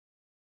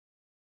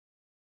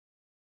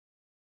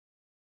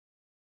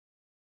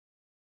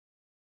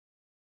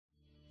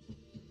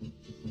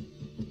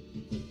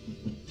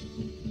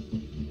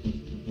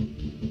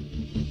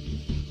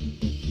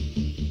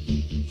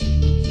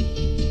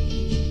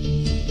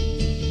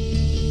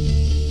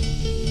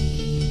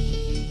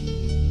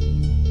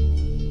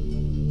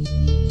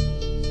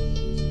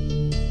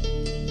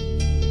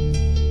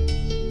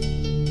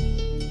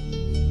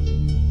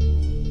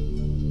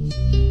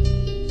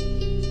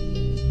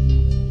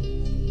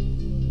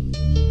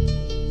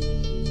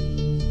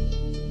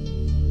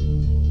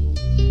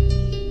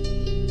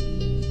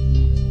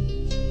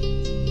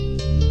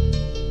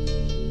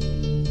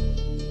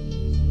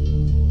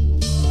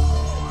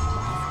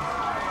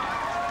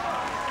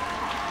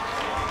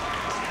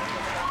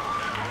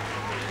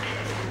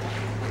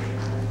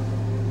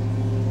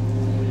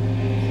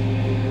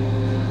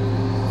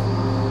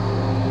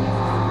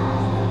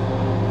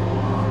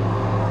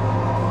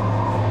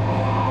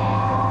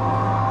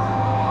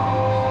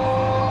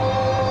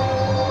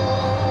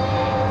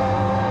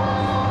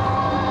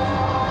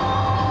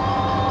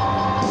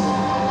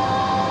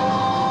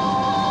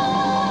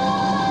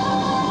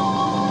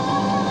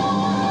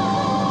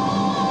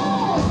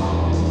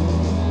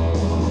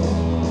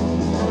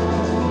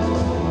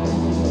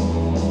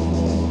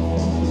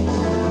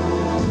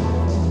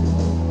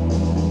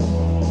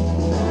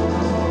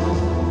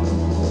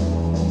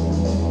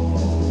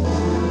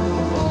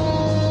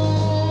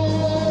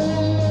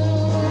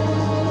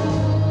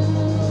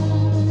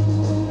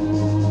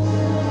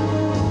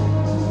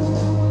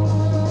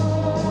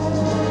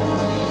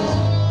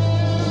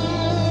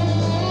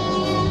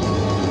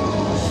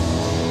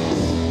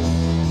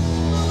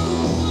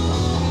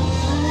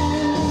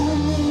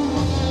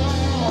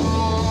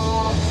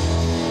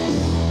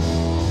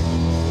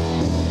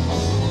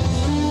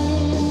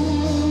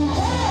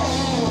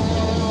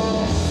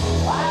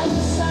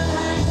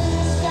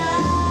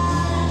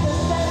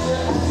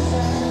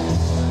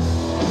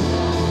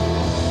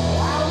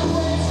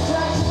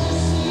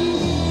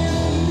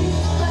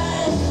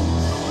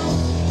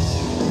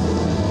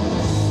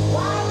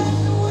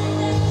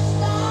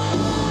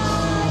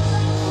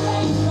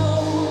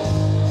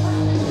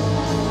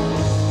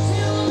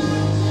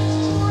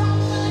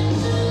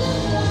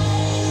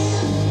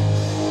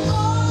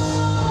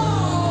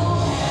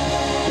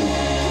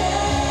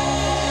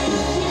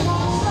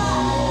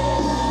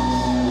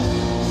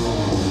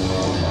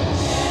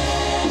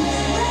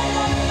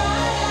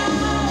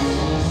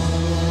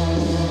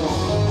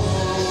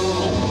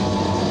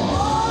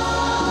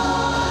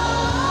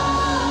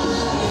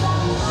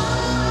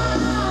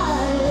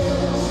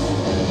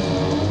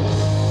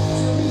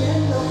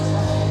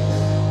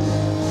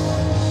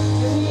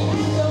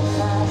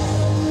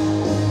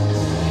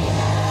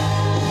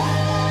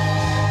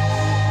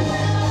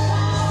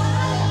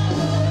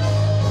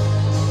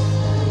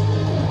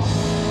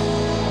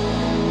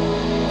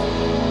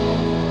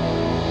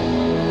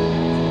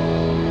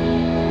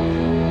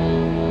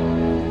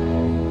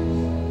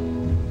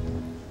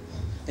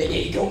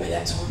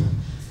that time,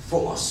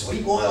 thought my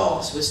sweet white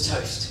arse was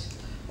toast.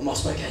 I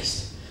must make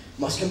haste,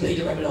 must complete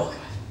the rebel archive.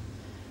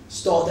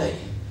 Start date,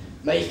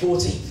 May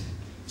 14th,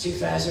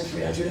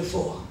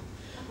 2304.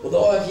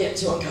 Although I have yet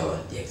to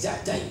uncover the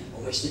exact date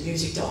on which the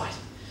music died,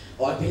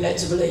 I have been led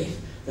to believe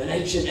that an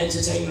ancient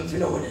entertainment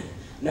phenomenon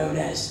known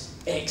as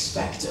X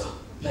Factor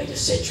played a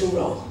central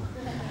role.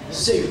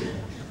 Soon,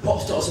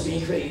 pop stars were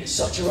being created at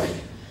such a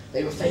rate,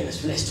 they were famous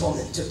for less time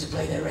than it took to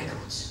play their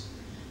records.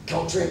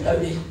 Culture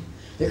imploded,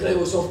 the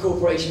global soft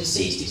corporation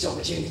seized its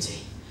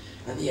opportunity,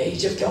 and the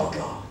age of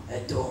Gaga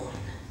had dawned.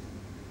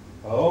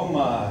 Oh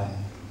my.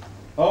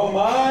 Oh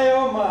my,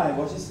 oh my,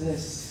 what is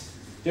this?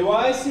 Do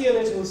I see a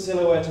little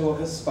silhouette of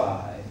a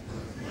spy?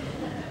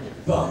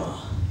 Bummer.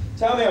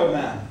 Tell me, old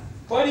man,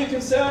 why do you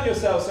concern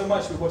yourself so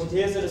much with what it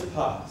is that has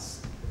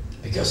passed?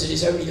 Because it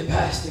is only the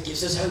past that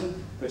gives us hope.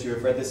 But you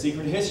have read the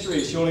secret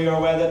history. Surely you're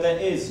aware that there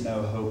is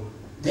no hope.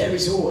 There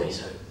is always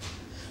hope.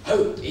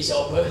 Hope is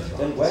our birthright.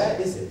 Then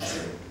where is it?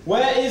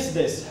 Where is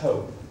this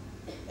hope?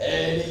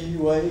 Any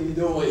way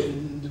the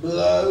wind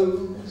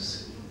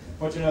blows.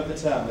 What do you know of the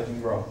term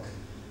living rock?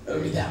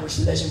 Only that which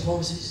the legend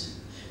promises.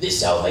 This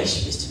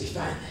salvation is to be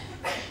found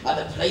there,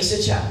 at the place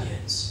of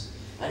champions,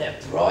 and a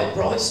bright,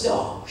 bright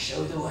star will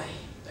show the way,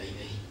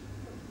 baby.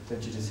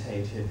 Don't you just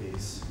hate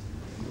hippies?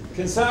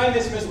 Consign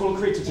this miserable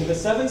creature to the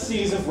 7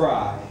 seas of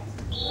Rye.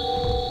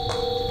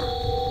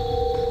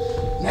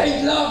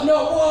 Make love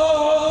not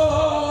war!